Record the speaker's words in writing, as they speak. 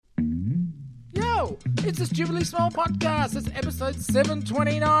Hello, it's the Stupidly Small Podcast. It's episode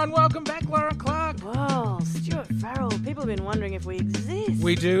 729. Welcome back, Lauren Clark. Whoa, Stuart Farrell. People have been wondering if we exist.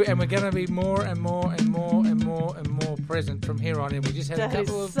 We do, and we're going to be more and more and more and more and more present from here on in. We just had That a is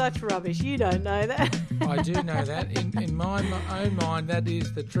couple of... such rubbish. You don't know that. I do know that. In my own mind, that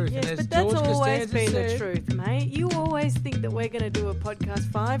is the truth. Yes, and as but that's George always Costanza been said, the truth, mate. You always think that we're going to do a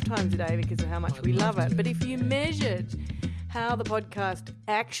podcast 5 times a day because of how much we love it. But if you measured how the podcast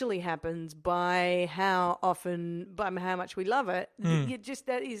actually happens by how often, by how much we love it,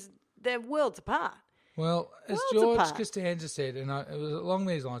 they're worlds apart. Well, as Worlds George apart. Costanza said, and it was along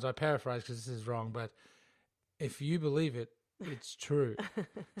these lines, I paraphrase because this is wrong, but if you believe it, it's true.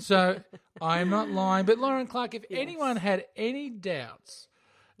 So I am not lying. But Lauren Clark, if anyone had any doubts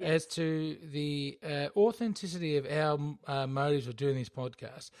as to the authenticity of our motives of doing this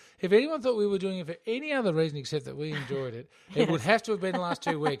podcast, if anyone thought we were doing it for any other reason except that we enjoyed it, it would have to have been the last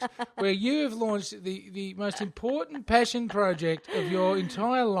 2 weeks, where you have launched the most important passion project of your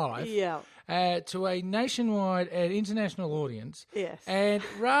entire life. Yeah. To a nationwide and international audience. Yes. And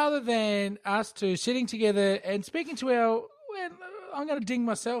rather than us two sitting together and speaking to our, well, I'm going to ding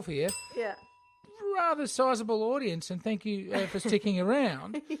myself here, Yeah. rather sizable audience, and thank you for sticking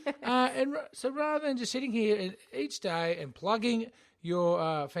around. So rather than just sitting here each day and plugging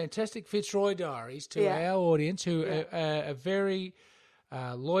your fantastic Fitzroy diaries to our audience, who are very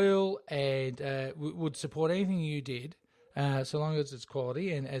loyal and would support anything you did, so long as it's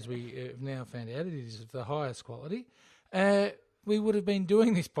quality, and as we have now found out, it is of the highest quality, we would have been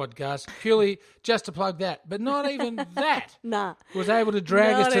doing this podcast purely just to plug that. But not even that was able to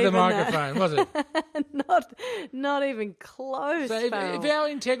drag us to the microphone, was it? Not even close. So if our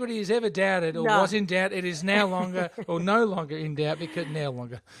integrity is ever doubted or was in doubt, it is now longer or no longer in doubt because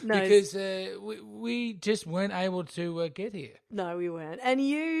we just weren't able to get here. No, we weren't. And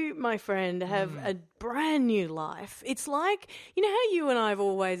you, my friend, have a brand new life. It's like, you know how you and I have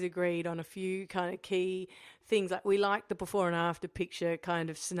always agreed on a few kind of key things, like we like the before and after picture kind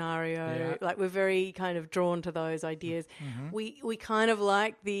of scenario, like we're very kind of drawn to those ideas. We kind of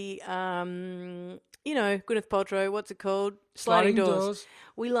like the, Gwyneth Paltrow, what's it called? Sliding doors.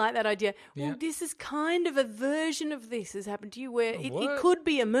 We like that idea. Yeah. Well, this is kind of a version of this has happened to you where it could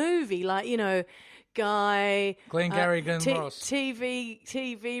be a movie, like, guy, Glengarry Glen Ross,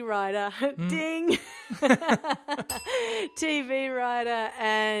 TV writer, ding, TV writer,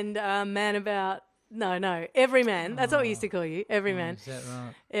 and man about. No, Everyman. That's what we used to call you, Everyman. Is that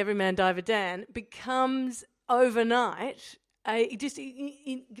right? Everyman Diver Dan becomes overnight. Gets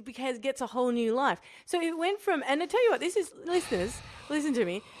a whole new life. So it went from, and I tell you what, this is, listeners, listen to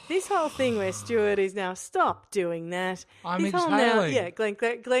me. This whole thing where Stuart is now, stop doing that. I'm this whole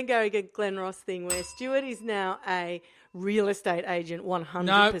exhaling. Glengarry Glen Ross thing where Stuart is now a real estate agent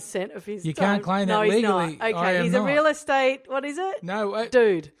 100% of his time. You can't claim that he's legally. Not. Okay, he's a real estate, what is it? No.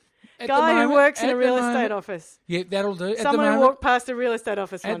 Dude. Guy who works in a real estate office. Yeah, that'll do. Someone who walked past a real estate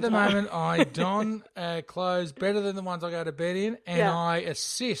office one time. At the moment, I don clothes better than the ones I go to bed in, and I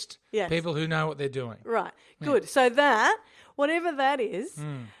assist people who know what they're doing. Right. Good. So that, whatever that is,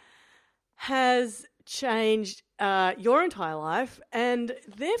 has changed your entire life and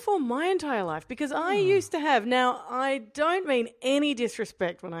therefore my entire life, because I used to have, now I don't mean any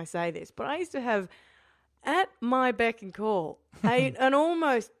disrespect when I say this, but I used to have at my beck and call an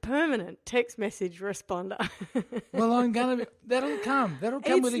almost permanent text message responder. Well, that'll come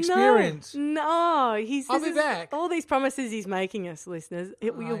with experience. I'll be back. All these promises he's making us, listeners.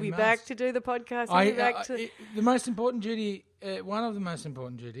 You'll be back to do the podcast. The most important duty, one of the most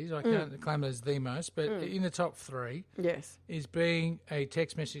important duties, I can't claim it as the most, but in the top 3, is being a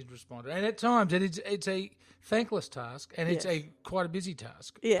text message responder. And at times it's a thankless task, and it's quite a busy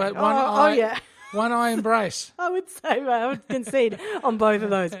task. Yeah. But one I embrace. I would say, I would concede on both of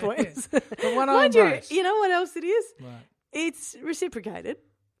those points. But one I embrace. You know what else it is? Right. It's reciprocated.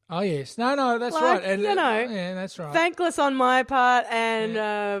 Oh, yes. No, that's right. And, yeah, that's right. Thankless on my part, and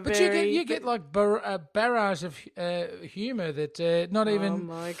but you get like a barrage of humour that not even. Oh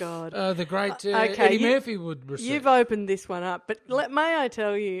my God! The great Eddie Murphy would receive. You've opened this one up, but may I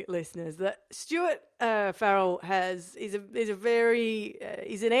tell you, listeners, that Stuart Farrell is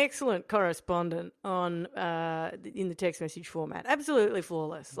an excellent correspondent on in the text message format. Absolutely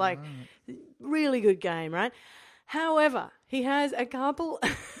flawless, like really good game, right? However, he has a couple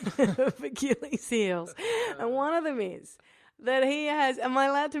of Achilles heels, and one of them is that he has. Am I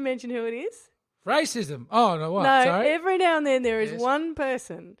allowed to mention who it is? Racism. Oh, no, what? No, Sorry? every now and then there is one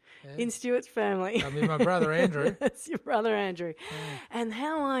person in Stuart's family. I mean, my brother Andrew. That's your brother Andrew. And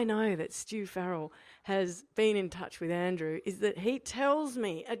how I know that Stu Farrell has been in touch with Andrew is that he tells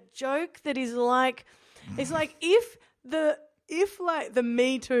me a joke that is like, it's like if the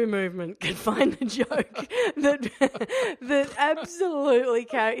Me Too movement could find a joke that absolutely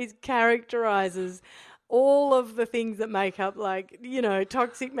characterizes all of the things that make up, like, you know,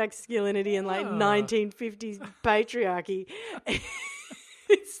 toxic masculinity and like 1950s patriarchy.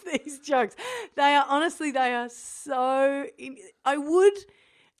 It's these jokes. They are so. I would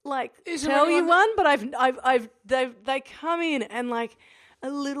tell you one, but they come in and like a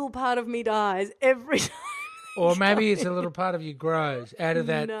little part of me dies every time. Or maybe it's a little part of you grows out of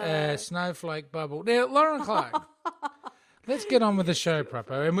that snowflake bubble. Now, Lauren Clark, let's get on with the show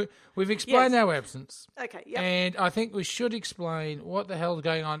proper. And we've explained our absence. Okay, yep. And I think we should explain what the hell's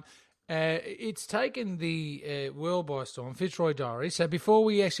going on. It's taken the world by storm, Fitzroy Diaries. So before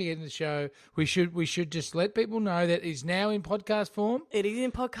we actually get into the show, we should just let people know that it's now in podcast form. It is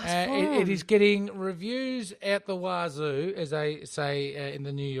in podcast form. It is getting reviews out the wazoo, as they say in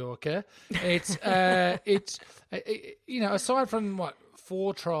the New Yorker. It's aside from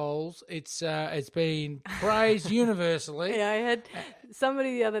 4 trolls, it's been praised universally. Yeah, I had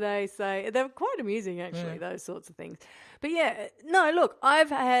somebody the other day say they were quite amusing, actually, those sorts of things. But yeah, no, look,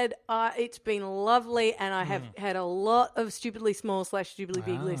 I've had it's been lovely, and I have had a lot of Stupidly Small / Stupidly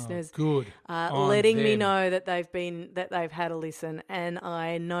Big listeners. Good, letting me know that they've had a listen, and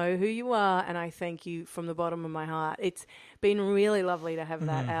I know who you are, and I thank you from the bottom of my heart. It's been really lovely to have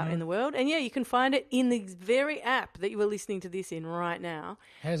that out in the world, and yeah, you can find it in the very app that you are listening to this in right now.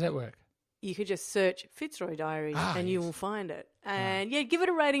 How does that work? You could just search Fitzroy Diaries and you will find it. And yeah, give it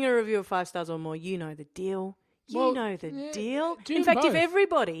a rating or review of 5 stars or more. You know the deal. You know the deal. In fact, if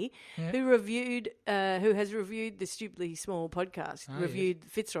everybody who has reviewed the Stupidly Small podcast reviewed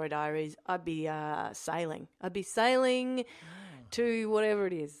Fitzroy Diaries, I'd be sailing. I'd be sailing to whatever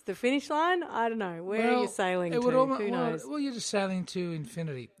it is. The finish line? I don't know. Where are you sailing to? Who knows? Well, you're just sailing to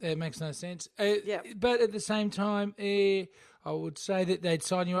infinity. It makes no sense. But at the same time, I would say that they'd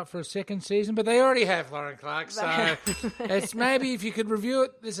sign you up for a second season, but they already have, Lauren Clark. So it's maybe if you could review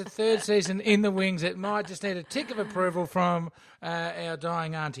it, there's a 3rd season in the wings. It might just need a tick of approval from our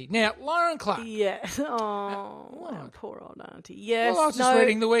dying auntie. Now, Lauren Clark. Yes. Poor old auntie. Yes. Well, I was just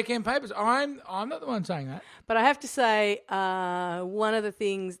reading the weekend papers. I'm not the one saying that. But I have to say, one of the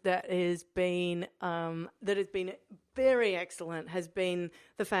things that has been very excellent has been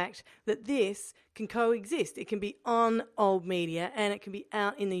the fact that this can coexist. It can be on old media and it can be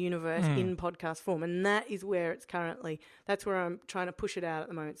out in the universe in podcast form, and that is where it's currently. That's where I'm trying to push it out at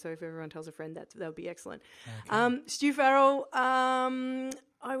the moment. So if everyone tells a friend, that would be excellent. Okay. Stu Farrell,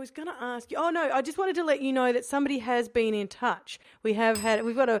 I was going to ask you. Oh no, I just wanted to let you know that somebody has been in touch. We've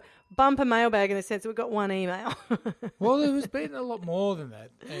got a bumper mailbag in the sense that we've got one email. Well, there's been a lot more than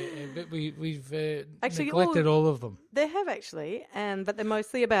that, but we've neglected all of them. There have actually, but they're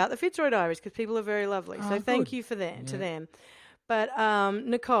mostly about the Fitzroy Diaries because people are very lovely. So thank you for that to them. But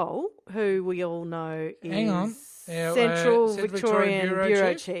Nicole, who we all know is Central Victorian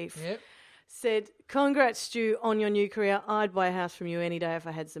Bureau Chief. Yep. Said, congrats, Stu, on your new career. I'd buy a house from you any day if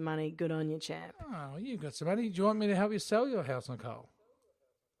I had some money. Good on you, champ. Oh, you've got some money. Do you want me to help you sell your house, Nicole?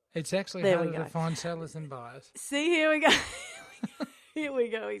 It's actually harder to find sellers than buyers. See, here we go. Here we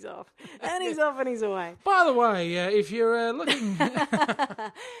go. He's off. And he's off and he's away. By the way, if you're looking...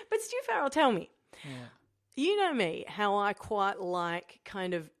 But Stu Farrell, tell me. Yeah. You know me, how I quite like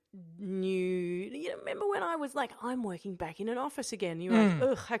kind of remember when I was like, I'm working back in an office again? You were like,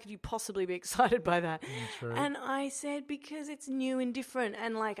 ugh, how could you possibly be excited by that? True. And I said, because it's new and different,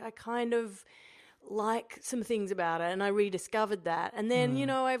 and like I kind of like some things about it, and I rediscovered that. And then,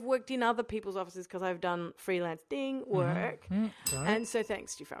 I've worked in other people's offices because I've done freelance work. And so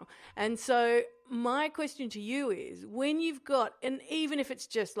thanks, Stu Farrell. And so my question to you is, when you've got, and even if it's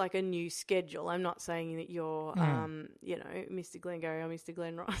just like a new schedule, I'm not saying that you're, Mr. Glengarry or Mr.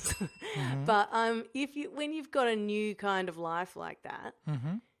 Glen Ross, but when you've got a new kind of life like that,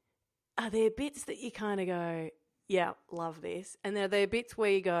 are there bits that you kind of go, yeah, love this, and are there bits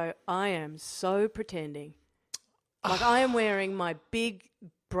where you go, I am so pretending, like I am wearing my big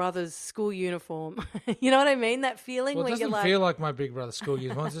brother's school uniform. You know what I mean? That feeling. Well, it where doesn't you're like, feel like my big brother's school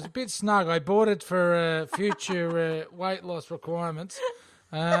uniform. It's a bit snug. I bought it for future weight loss requirements.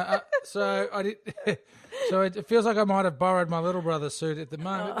 So I did. So it feels like I might have borrowed my little brother's suit at the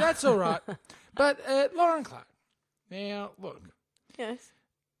moment. That's all right. But Lauren Clark. Now look. Yes.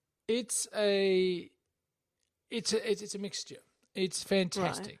 It's a mixture. It's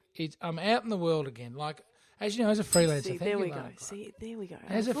fantastic. Right. I'm out in the world again. Like, as you know, as a freelancer. There we go.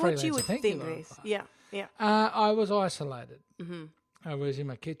 As a freelancer, you would think this. Yeah. I was isolated. I was in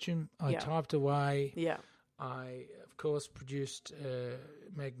my kitchen. I Yeah. typed away. Yeah. I, of course, produced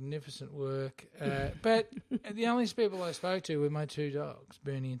magnificent work. But the only people I spoke to were my two dogs,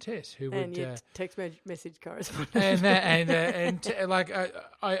 Bernie and Tess, who And would your text message correspondent.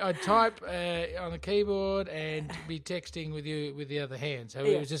 I'd type on the keyboard and be texting with you with the other hand. So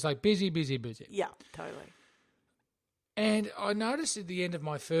Yeah. it was just like busy. Yeah, totally. And I noticed at the end of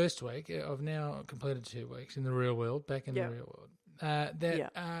my first week, I've now completed 2 weeks in the real world, back in Yeah. the real world,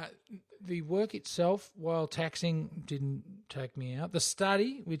 the work itself, while taxing, didn't take me out. The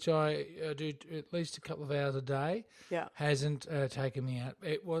study, which I do at least a couple of hours a day, Yeah. hasn't taken me out.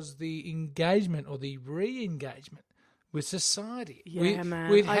 It was the engagement or the re-engagement with society. Yeah, man.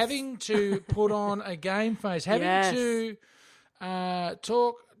 With having to put on a game face, having Yes. to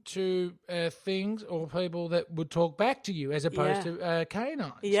talk to things or people that would talk back to you as opposed to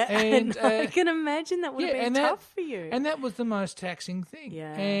canines. Yeah, and and I can imagine that would have been tough for you. And that was the most taxing thing.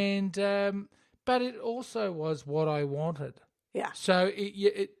 Yeah. And but it also was what I wanted. Yeah. So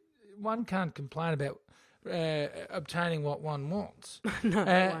one can't complain about obtaining what one wants. No,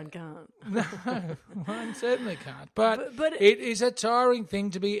 one can't. No, one certainly can't. But But it is a tiring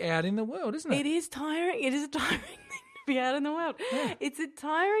thing to be out in the world, isn't it? it is tiring. It is a tiring thing to be out in the world. Yeah. It's a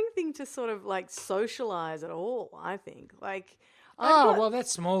tiring thing to sort of like socialize at all, I think. Like, Well,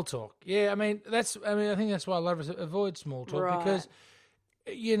 that's small talk. Yeah, I think that's why a lot of us avoid small talk Right. because,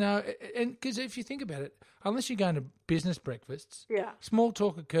 and because if you think about it, unless you're going to business breakfasts, yeah. small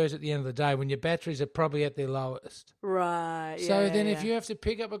talk occurs at the end of the day when your batteries are probably at their lowest. Right. So yeah, then yeah. if you have to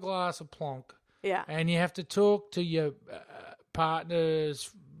pick up a glass of plonk Yeah. and you have to talk to your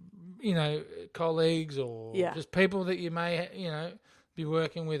partners, colleagues or Yeah. just people that you may, be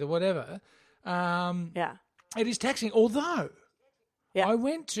working with or whatever, Yeah. it is taxing. Although Yeah. I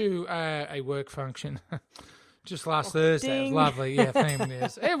went to a work function just last Thursday. It was ding. lovely. Yeah,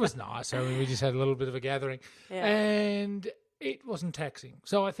 famous. It was nice. I mean, we just had a little bit of a gathering. Yeah. And it wasn't taxing.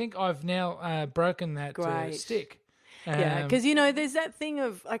 So I think I've now broken that Great. stick. Yeah, because there's that thing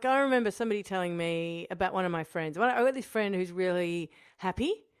of like I remember somebody telling me about one of my friends. I got this friend who's really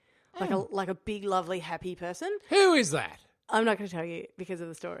happy, like a big, lovely, happy person. Who is that? I'm not going to tell you because of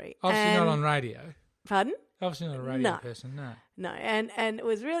the story. Obviously not And- on radio. Pardon? Obviously not a radio No. person, no. No, and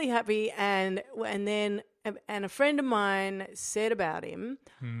was really happy, and then a friend of mine said about him.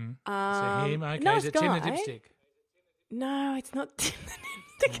 So him, okay, nice is it Tim the guy. Dipstick? No, it's not Tim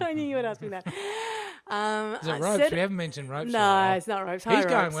the Dipstick. I knew you would ask me that. Is it I Ropes? said- We haven't mentioned Ropes. No, for a while. it's not Ropes. He's Hi,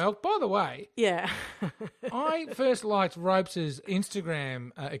 going Ropes. well. By the way, Yeah. I first liked Ropes'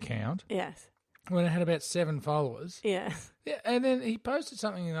 Instagram account Yes. when it had about 7 followers. Yes. Yeah, and then he posted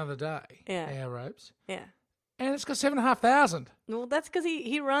something the other day, Yeah. our Ropes, Yeah. and it's got 7,500. Well, that's because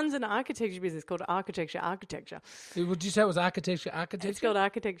he runs an architecture business called Architecture. Would you say it was architecture? It's called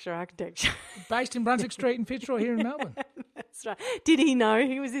Architecture. Based in Brunswick Street in Fitzroy here in Melbourne. That's right. Did he know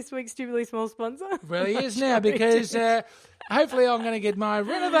he was this week's Stupidly Small sponsor? Well, he is now because hopefully I'm going to get my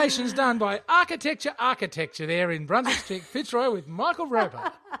renovations done by Architecture there in Brunswick Street, Fitzroy with Michael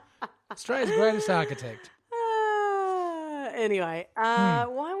Roper, Australia's greatest architect. Anyway, why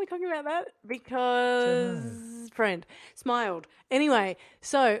are we talking about that? Because friend smiled. Anyway,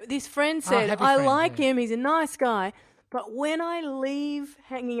 so this friend said, happy I friend, like yeah. him. He's a nice guy. But when I leave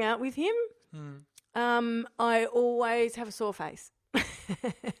hanging out with him, I always have a sore face.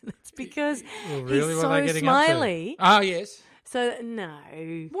 That's because Well, really, he's what so are they getting smiley. up to? Oh, yes. So no.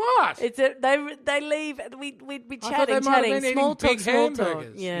 What? It's they leave. We'd be I thought they chatting, might have been eating small talk, big small talk.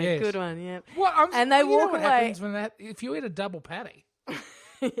 hamburgers. Yeah, Yes. good one. Yeah, What? And they you know walk what away. happens when if you eat a double patty?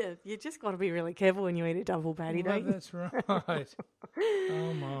 yeah. You just got to be really careful when you eat a double patty, Well, don't you? that's right.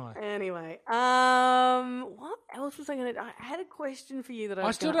 Oh my! Anyway, what else was I going to? I had a question for you that I I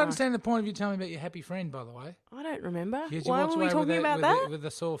was still gonna don't understand the point of you telling me about your happy friend. By the way, ask. I don't remember. Yes, you Why walked were we away talking about that? with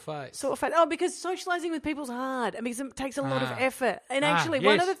a sore face. Sort of fun. Oh, because socialising with people's hard. I mean, it takes a lot of Ah. effort. And Ah, actually,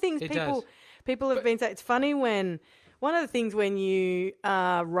 one yes, of the things it people have been saying, it's funny when one of the things when you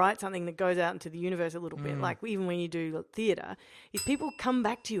write something that goes out into the universe a little bit, like even when you do theatre, is people come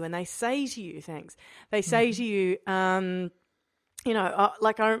back to you and they say to you, thanks. They say to you,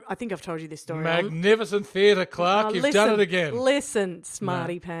 I think I've told you this story. Magnificent theatre, Clark. You've done it again. Listen,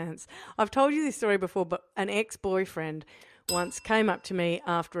 smarty pants. I've told you this story before, but an ex-boyfriend once came up to me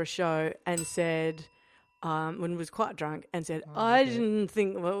after a show and said, when he was quite drunk, and said, I didn't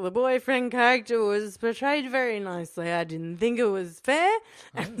think the boyfriend character was portrayed very nicely. I didn't think it was fair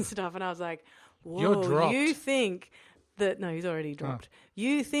and stuff. And I was like, You're whoa, dropped. you think that... No, he's already dropped.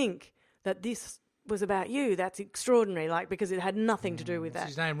 You think that this was about you. That's extraordinary, because it had nothing to do with What's that.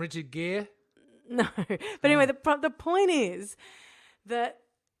 his name? Richard Gere. No. But anyway, the point is that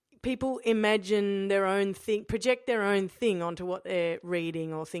people imagine their own thing, project their own thing onto what they're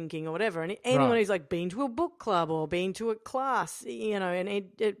reading or thinking or whatever. And anyone who's like been to a book club or been to a class,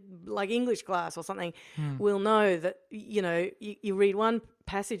 like English class or something, will know that, you read one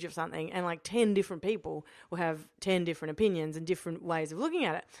passage of something and like 10 different people will have 10 different opinions and different ways of looking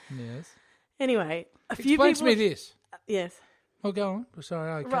at it. Yes. Anyway, a few Explain people... to me this. Yes. Oh, go on.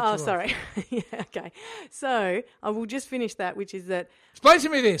 Sorry, I cut you Oh, off. sorry. Yeah, okay. So I will just finish that, which is that... Explain to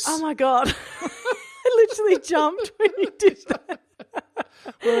me this. Oh, my God. I literally jumped when you did that.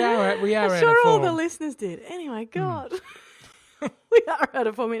 We are I'm at sure a all forum. the listeners did. Anyway, God. We are at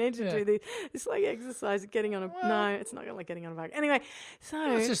a form. We need to do this. It's like exercise, getting on a... No, it's not like getting on a bike. Anyway,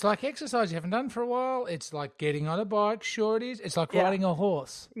 so... It's just like exercise you haven't done for a while. It's like getting on a bike. Sure it is. It's like riding a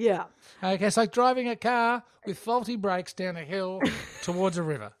horse. Yeah. Okay, it's like driving a car with faulty brakes down a hill towards a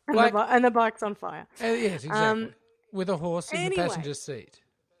river. And the bike's on fire. Yes, exactly. With a horse in the anyway. passenger seat.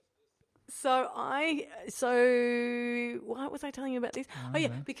 So what was I telling you about this? Oh yeah,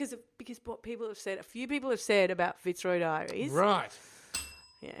 because what people have said, a few people have said about Fitzroy Diaries. Right.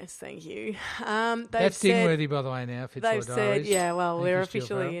 Yes, thank you. That's Dingworthy, by the way, now, Fitzroy They've Diaries. said, yeah, well, Thank we're you, Stuart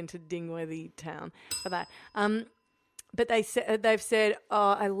officially Farrell. into Dingworthy town for that. But they've said,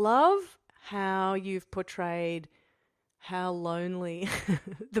 oh, I love how you've portrayed how lonely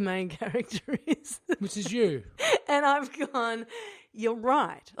the main character is. Which is you. And I've gone, you're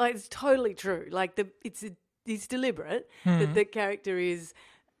right. Like, it's totally true. Like, it's deliberate that the character is,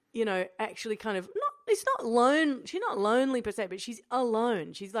 actually kind of she's not lonely per se, but she's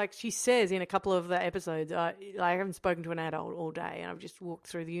alone. She's like, she says in a couple of the episodes, I haven't spoken to an adult all day and I've just walked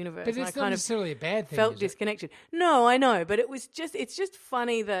through the universe. But and it's I not kind necessarily a bad thing, felt is it? disconnected. No, I know, but it's just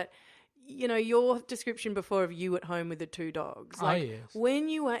funny that, your description before of you at home with the two dogs. Like, yes. when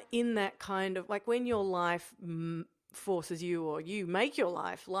you are in that kind of, like when your life forces you or you make your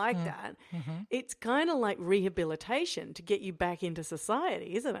life like that, it's kind of like rehabilitation to get you back into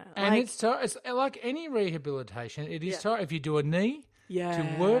society, isn't it? And like, it's like any rehabilitation. It is if you do a knee, yeah.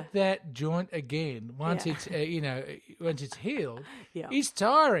 to work that joint again once it's once it's healed, Yeah. is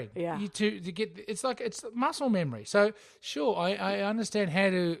tiring. Yeah. To get it's muscle memory. So sure, I understand how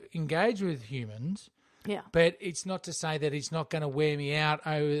to engage with humans. Yeah. But it's not to say that it's not going to wear me out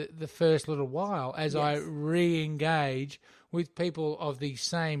over the first little while as I re-engage with people of the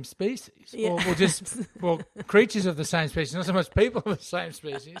same species, or just creatures of the same species, not so much people of the same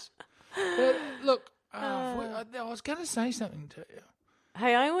species. But look, I was going to say something to you.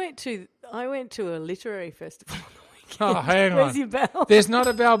 Hey, I went to a literary festival on the weekend. Oh, hang Where's on. your bell? There's not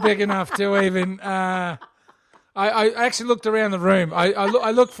a bell big enough to even. I actually looked around the room.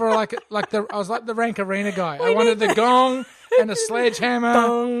 I looked for I was like the Rank Arena guy. I wanted the gong and a sledgehammer.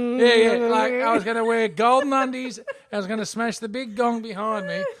 Gong. Yeah. Like I was going to wear golden undies. I was going to smash the big gong behind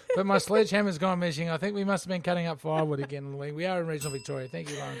me, but my sledgehammer's gone missing. I think we must have been cutting up firewood again. We are in regional Victoria. Thank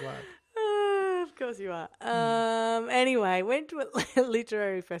you, Lauren Glad. Of course you are. Anyway, went to a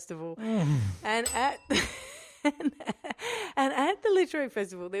literary festival, and at the literary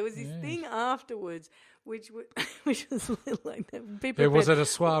festival there was this thing afterwards, which was like people. Was it a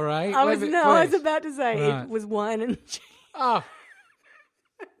soiree? I was about to say Right. it was wine and cheese. Oh,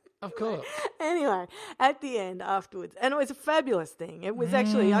 of course. Anyway, at the end afterwards, and it was a fabulous thing. It was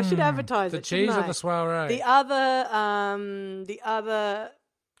actually, I should advertise The it. cheese shouldn't or I? the soiree? The other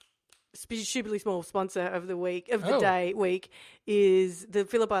stupidly small sponsor of the week is the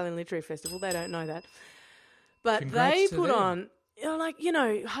Phillip Island Literary Festival. They don't know that, but Congrats they to put them. on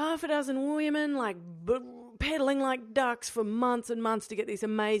half a dozen women pedaling like ducks for months and months to get this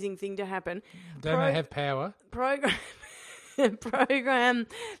amazing thing to happen. Don't they have power? Program. They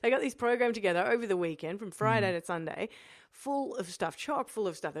got this program together over the weekend from Friday to Sunday, full of stuff, chock full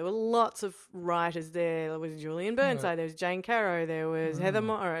of stuff. There were lots of writers there. There was Julian Burnside, there was Jane Caro, there was Heather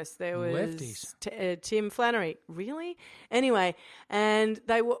Morris, there was Lefties. Tim Flannery. Really? Anyway, and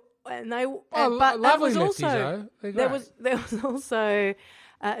they were. And they, Oh, but that lovely was lefties, also though. They're great. there was also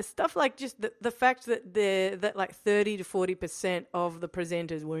stuff like just the fact that like 30 to 40% of the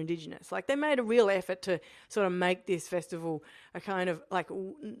presenters were Indigenous. Like they made a real effort to sort of make this festival a kind of like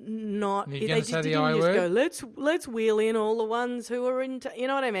not. You're They gonna just say the didn't I just word? go let's wheel in all the ones who are into. You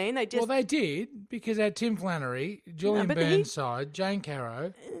know what I mean? They just. Well, they did because they had Tim Flannery, Julian but Burnside, Jane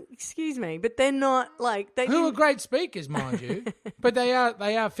Caro, Excuse me, but they're not like they. who are didn't- great speakers, mind you, but they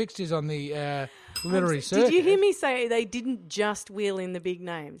are fixtures on the literary circuit. Did you hear me say they didn't just wheel in the big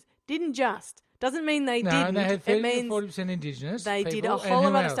names? Didn't just. Doesn't mean they No, didn't. they had It 30 to means 40% Indigenous they people, did a and whole who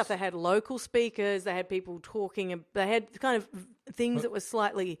lot of else? stuff. They had local speakers. They had people talking. They had kind of things that were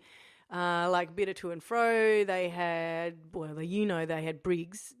slightly like a bit of to and fro. They had, they had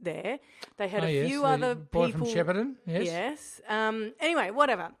Briggs there. They had a few other boy people. from Shepparton, yes. Yes. Anyway,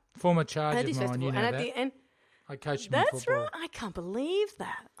 whatever. Former charge At of this mine, festival, you know and at that. the end, I coached him in that's football. right. I can't believe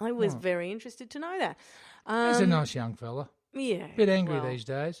that. I was very interested to know that. He's a nice young fella. Yeah. Bit angry these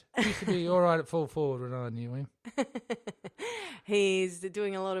days. He used to be all right at full forward when I knew him. He's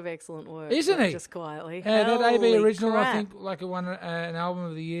doing a lot of excellent work. Isn't he? Just quietly. That AB Holy original, crap. I think, like won an album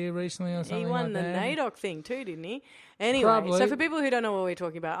of the year recently or something He won like the that. NAIDOC thing too, didn't he? Anyway, Probably. so for people who don't know what we're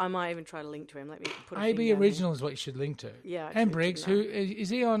talking about, I might even try to link to him. Let me put a thing AB down original is what you should link to. Yeah, and I Briggs, should know. who is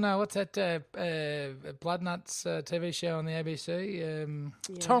he on? What's that Blood Nuts TV show on the ABC?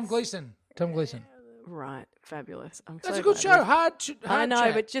 Tom Yes. Gleeson. Tom Gleeson. Here. Right, fabulous. I'm That's so a good glad show. Hard I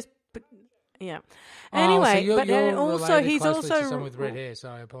know, chat. but yeah. So Anyway, you're, but you're and also related he's closely also to someone with red hair, so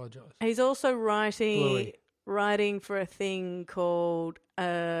I apologise. he's also Bluey. writing for a thing called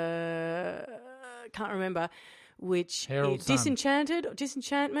can't remember which Herald Sun.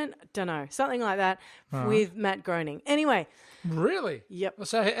 Disenchantment, don't know, something like that with Matt Groening. Anyway, Really? yep,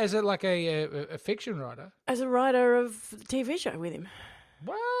 So is it like a fiction writer? as a writer of the TV show with him.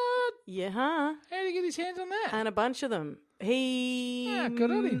 What? Yeah, How did he get his hands on that? and a bunch of them. He Yeah,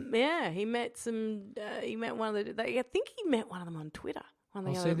 good on him. Yeah, he met some. He met one of the. I think he met one of them on Twitter. One of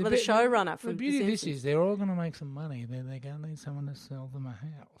the, Well, see, other, the showrunner from the beauty The of this Simpsons. is they're all going to make some money. Then they're going to need someone to sell them a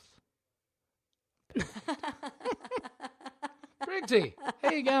house. Briggsy,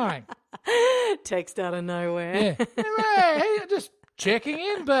 how you going? Text out of nowhere. Yeah. Hey, just checking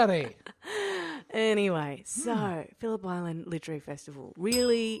in, buddy. Anyway, so Phillip Island Literary Festival,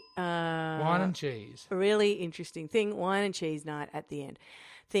 really, Wine and cheese. a really interesting thing. Wine and cheese night at the end.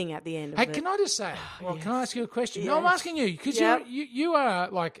 Thing at the end. Hey, of can I just say? Well, can I ask you a question? No, I'm Yes. asking you because Yep. you are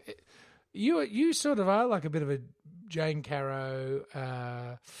like you sort of are like a bit of a Jane Caro.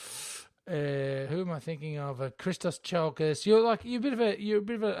 Who am I thinking of? Christos Chalkis. You're a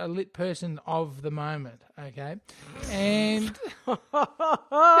bit of a lit person of the moment, okay? And no, you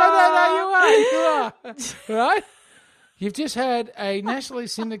are right. You've just had a nationally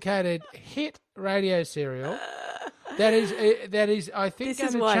syndicated hit radio serial that is I think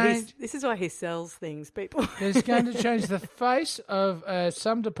This going to change. this is why he sells things, people. It's going to change the face of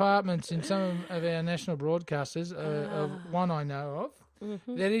some departments in some of our national broadcasters, of one I know of.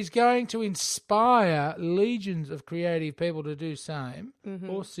 Mm-hmm. That is going to inspire legions of creative people to do same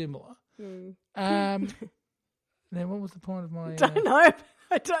or similar. Now, what was the point of my? don't know.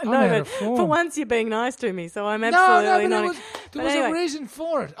 I don't I'm know. out But of form. for once, you're being nice to me, so I'm No, absolutely but not. there was anyway, a reason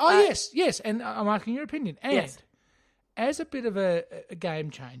for it. Oh, yes, and I'm asking your opinion. And Yes. as a bit of a game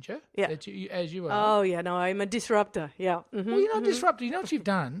changer, Yeah. that as you are, Oh yeah, no, I'm a disruptor. Yeah. well, you're not disrupting. You know what you've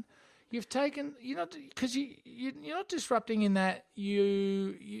done? You've taken, because you're not disrupting in that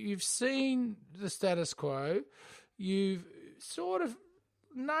you've seen the status quo. You've sort of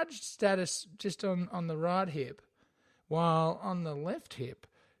nudged status just on the right hip, while on the left hip,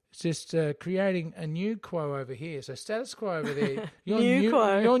 it's just creating a new quo over here. So status quo over there, your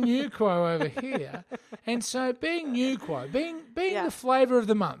new quo over here, and so being new quo, being Yeah. the flavour of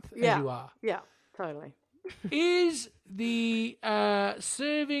the month, as you are. Yeah, totally. Is the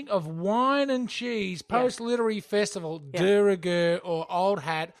serving of wine and cheese post-literary festival de rigueur or old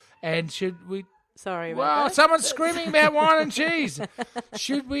hat? And should we... Sorry about Well, that. someone's screaming about wine and cheese.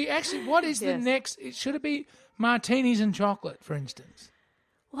 Should we actually... What is the Yes. next... Should it be martinis and chocolate, for instance?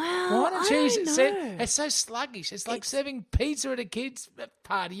 Well, Wine and I cheese, don't know. it's so sluggish. It's like serving pizza at a kid's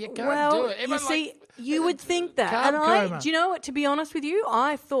party. You can't Well, do it. you Everyone see, you would think that. carb And coma. do you know what, to be honest with you,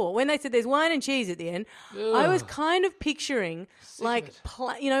 I thought, when they said there's wine and cheese at the end, I was kind of picturing, like,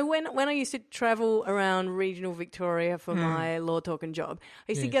 when I used to travel around regional Victoria for my law talking job,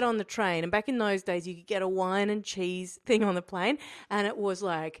 I used to get on the train, and back in those days, you could get a wine and cheese thing on the plane, and it was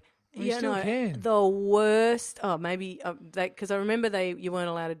like... You still can. The worst. Oh, maybe because I remember you weren't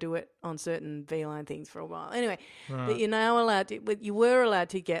allowed to do it on certain V-line things for a while. Anyway, but you're now allowed to. But you were allowed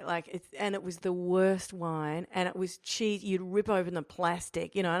to get and it was the worst wine, and it was cheese. You'd rip open the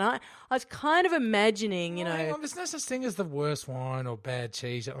plastic, and I was kind of imagining, Hang on, there's no such thing as the worst wine or bad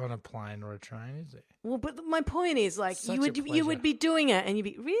cheese on a plane or a train, is there? Well, but my point is, Such a you pleasure. would be doing it, and you'd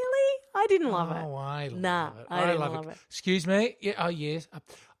be really. I didn't love it. Oh, I love Nah, it. I didn't love it. Excuse me. Yeah, oh, yes.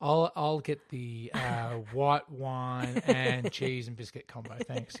 I'll get the white wine and cheese and biscuit combo.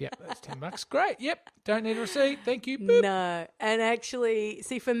 Thanks. Yep, that's $10. Great. Yep. Don't need a receipt. Thank you. Boop. No. And actually,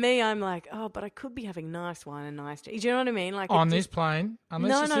 see, for me, I'm like, oh, but I could be having nice wine and nice cheese. Do you know what I mean? Like On this plane,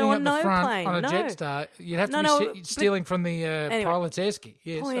 unless you're sitting at the front on a Jetstar, you'd have to be stealing from the pilot's esky.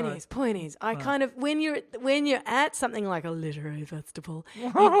 Yeah, point is, I kind of when you're at something like a literary festival,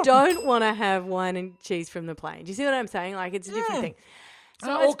 you don't want to have wine and cheese from the plane. Do you see what I'm saying? Like it's a different thing.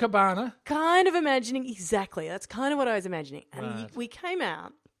 So or Cabana. Kind of imagining exactly. That's kind of what I was imagining. And we came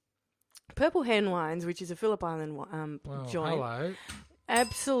out. Purple Hen Wines, which is a Phillip Island joint. Hello.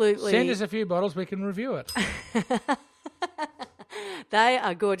 Absolutely. Send us a few bottles. We can review it. They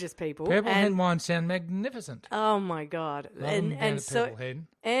are gorgeous people. Purple Hen wines sound magnificent. Oh my God! And so Purple Hen.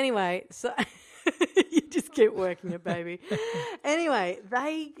 Anyway, so you just keep working it, baby. Anyway,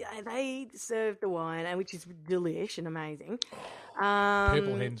 they served the wine, and which is delish and amazing.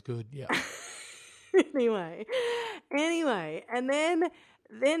 Purple Hen's good. Yeah. Anyway, and then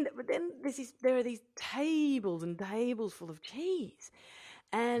there are these tables and tables full of cheese.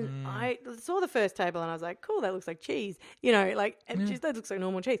 And I saw the first table and I was like, cool, that looks like cheese. You know, like, just, that looks like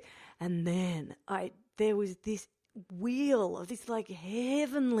normal cheese. And then there was this wheel of this like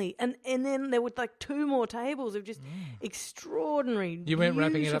heavenly, and then there were like two more tables of just extraordinary, you weren't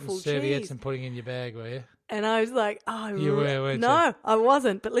wrapping it up in serviettes cheese. And putting it in your bag, were you? And I was like, oh, you were, weren't no, you? I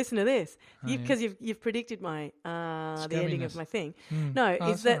wasn't. But listen to this, because you've predicted my the ending of my thing. No,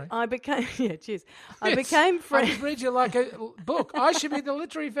 is that I became cheers. I became friends. I could read you like a book. I should be at the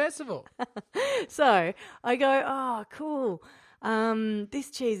literary festival. So I go, oh, cool.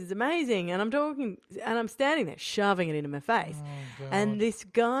 This cheese is amazing, and I'm standing there shoving it into my face, and this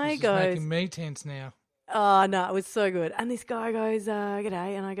guy goes, making me tense now. Oh no, it was so good. And this guy goes,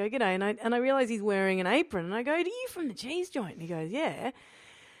 "G'day," and I go, "G'day," and I realise he's wearing an apron, and I go, "Are you from the cheese joint?" And he goes, "Yeah,"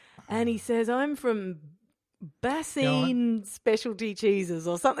 and he says, "I'm from Bassine Specialty Cheeses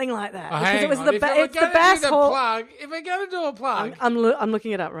or something like that." Because it was the Bass Hall. If we're going to do a plug, I'm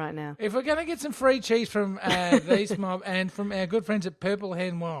looking it up right now. If we're going to get some free cheese from these mob and from our good friends at Purple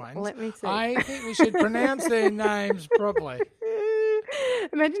Hen Wines, let me see. I think we should pronounce their names properly.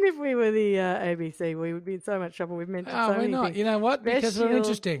 Imagine if we were the ABC, we would be in so much trouble. We've mentioned so many we're not. things. You know what? Because we're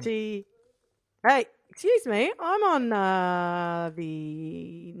interesting. Hey, excuse me. I'm on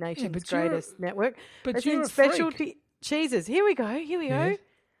the nation's greatest network. But you're a Specialty Cheeses. Here we go. Yes.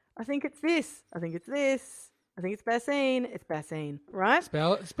 I think it's this. I think it's Bassine. It's Bassine, right?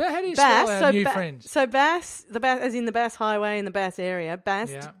 How do you spell our new friends? So Bass, as in the Bass Highway in the Bass area.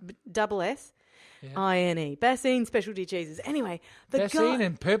 Bass, double S. I-N-E. Bassine Specialty Cheeses. Anyway, Bassine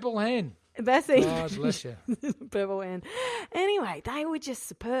and Purple Hen. Bassine. God bless you. Purple Hen. Anyway, they were just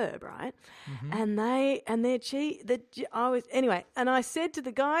superb, right? Mm-hmm. And their cheese. Anyway, and I said to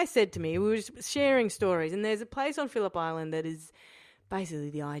the guy, said to me, we were just sharing stories, and there's a place on Phillip Island that is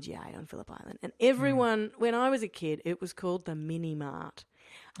basically the IGA on Phillip Island, and everyone, when I was a kid, it was called the Mini Mart.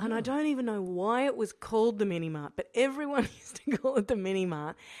 And I don't even know why it was called the Mini Mart, but everyone used to call it the Mini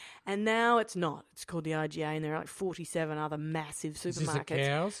Mart. And now it's not. It's called the IGA, and there are like 47 other massive supermarkets Is this the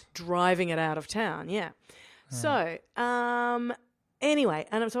cows? driving it out of town. Yeah. So, anyway,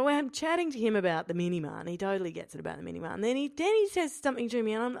 and so I'm chatting to him about the Mini Mart, and he totally gets it about the Mini Mart. And then he says something to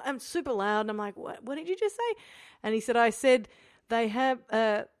me, and I'm super loud, and I'm like, what did you just say? And he said, I said, they have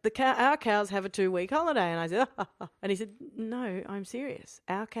our cows have a 2-week holiday, and I said, and he said, no, I'm serious.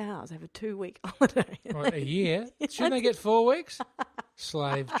 Our cows have a 2-week holiday. What, a year? Shouldn't they get 4 weeks?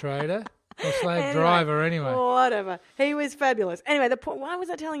 Slave trader or slave driver, anyway. Whatever. He was fabulous. Anyway, the point. Why was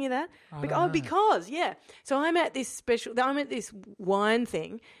I telling you that? Because So I'm at this wine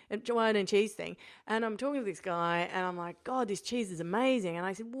thing, wine and cheese thing, and I'm talking to this guy, and I'm like, God, this cheese is amazing. And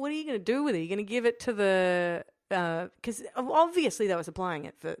I said, what are you going to do with it? Are you going to give it to the because obviously they were supplying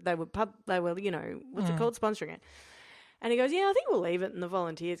it they were what's it called, sponsoring it. And he goes, yeah, I think we'll leave it and the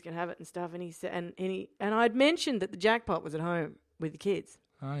volunteers can have it and stuff. And he said, and I'd mentioned that the jackpot was at home with the kids.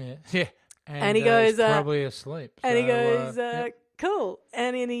 Oh yeah. And he goes, probably asleep. And he goes, cool.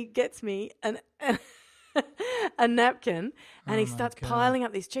 And then he gets me a napkin, and he starts piling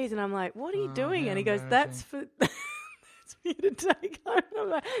up this cheese, and I'm like, what are you doing? And he goes, that's for you to take home. I'm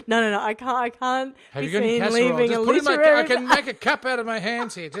like, no, I can't Have be you got seen any leaving casserole? a Just put literary... I can make a cup out of my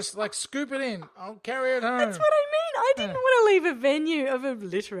hands here. Just like scoop it in. I'll carry it home. That's what I mean. I didn't want to leave a venue of a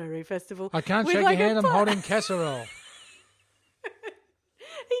literary festival. I can't shake your hand. I'm holding casserole.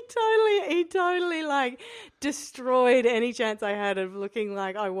 He totally like destroyed any chance I had of looking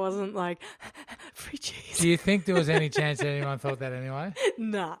like I wasn't like free cheese. Do you think there was any chance that anyone thought that anyway?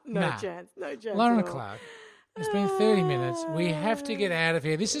 No chance. Lauren Clark. It's been 30 minutes. We have to get out of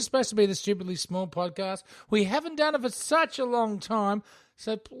here. This is supposed to be the Stupidly Small podcast. We haven't done it for such a long time.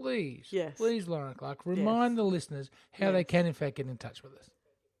 So please, Lauren Clark, remind the listeners how they can, in fact, get in touch with us.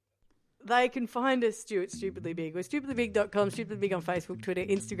 They can find us, Stuart, Stupidly Big. We're stupidlybig.com, Stupidly Big on Facebook, Twitter,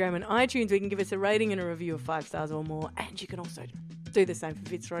 Instagram and iTunes. We can give us a rating and a review of 5 stars or more. And you can also do the same for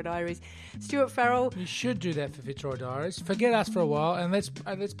Fitzroy Diaries. Stuart Farrell. You should do that for Fitzroy Diaries. Forget us for a while and let's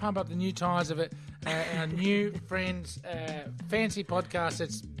pump up the new tires of it. Our new friends, fancy podcast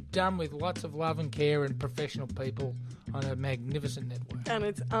that's done with lots of love and care and professional people on a magnificent network. And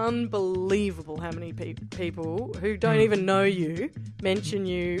it's unbelievable how many people who don't even know you mention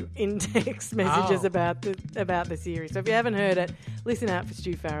you in text messages about the series. So if you haven't heard it, listen out for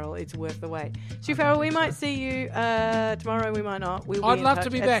Stu Farrell. It's worth the wait. Stu Farrell, we might see you tomorrow. We might not. I'd love to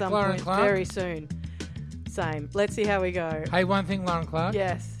be back, Lauren Clark. Very soon. Same. Let's see how we go. Hey, one thing, Lauren Clark.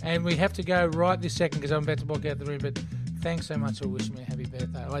 Yes. And we have to go right this second because I'm about to walk out the room, but thanks so much for wishing me a happy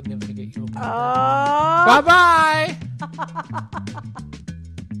birthday. I'd never forget your birthday. Bye-bye!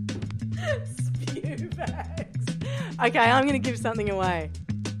 Spew bags. Okay, I'm going to give something away.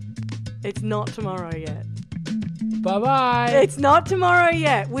 It's not tomorrow yet. Bye-bye. It's not tomorrow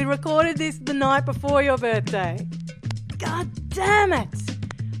yet. We recorded this the night before your birthday. God damn it.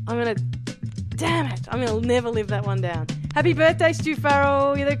 I'm going to never live that one down. Happy birthday, Stu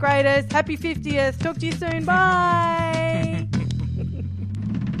Farrell. You're the greatest. Happy 50th. Talk to you soon. Bye.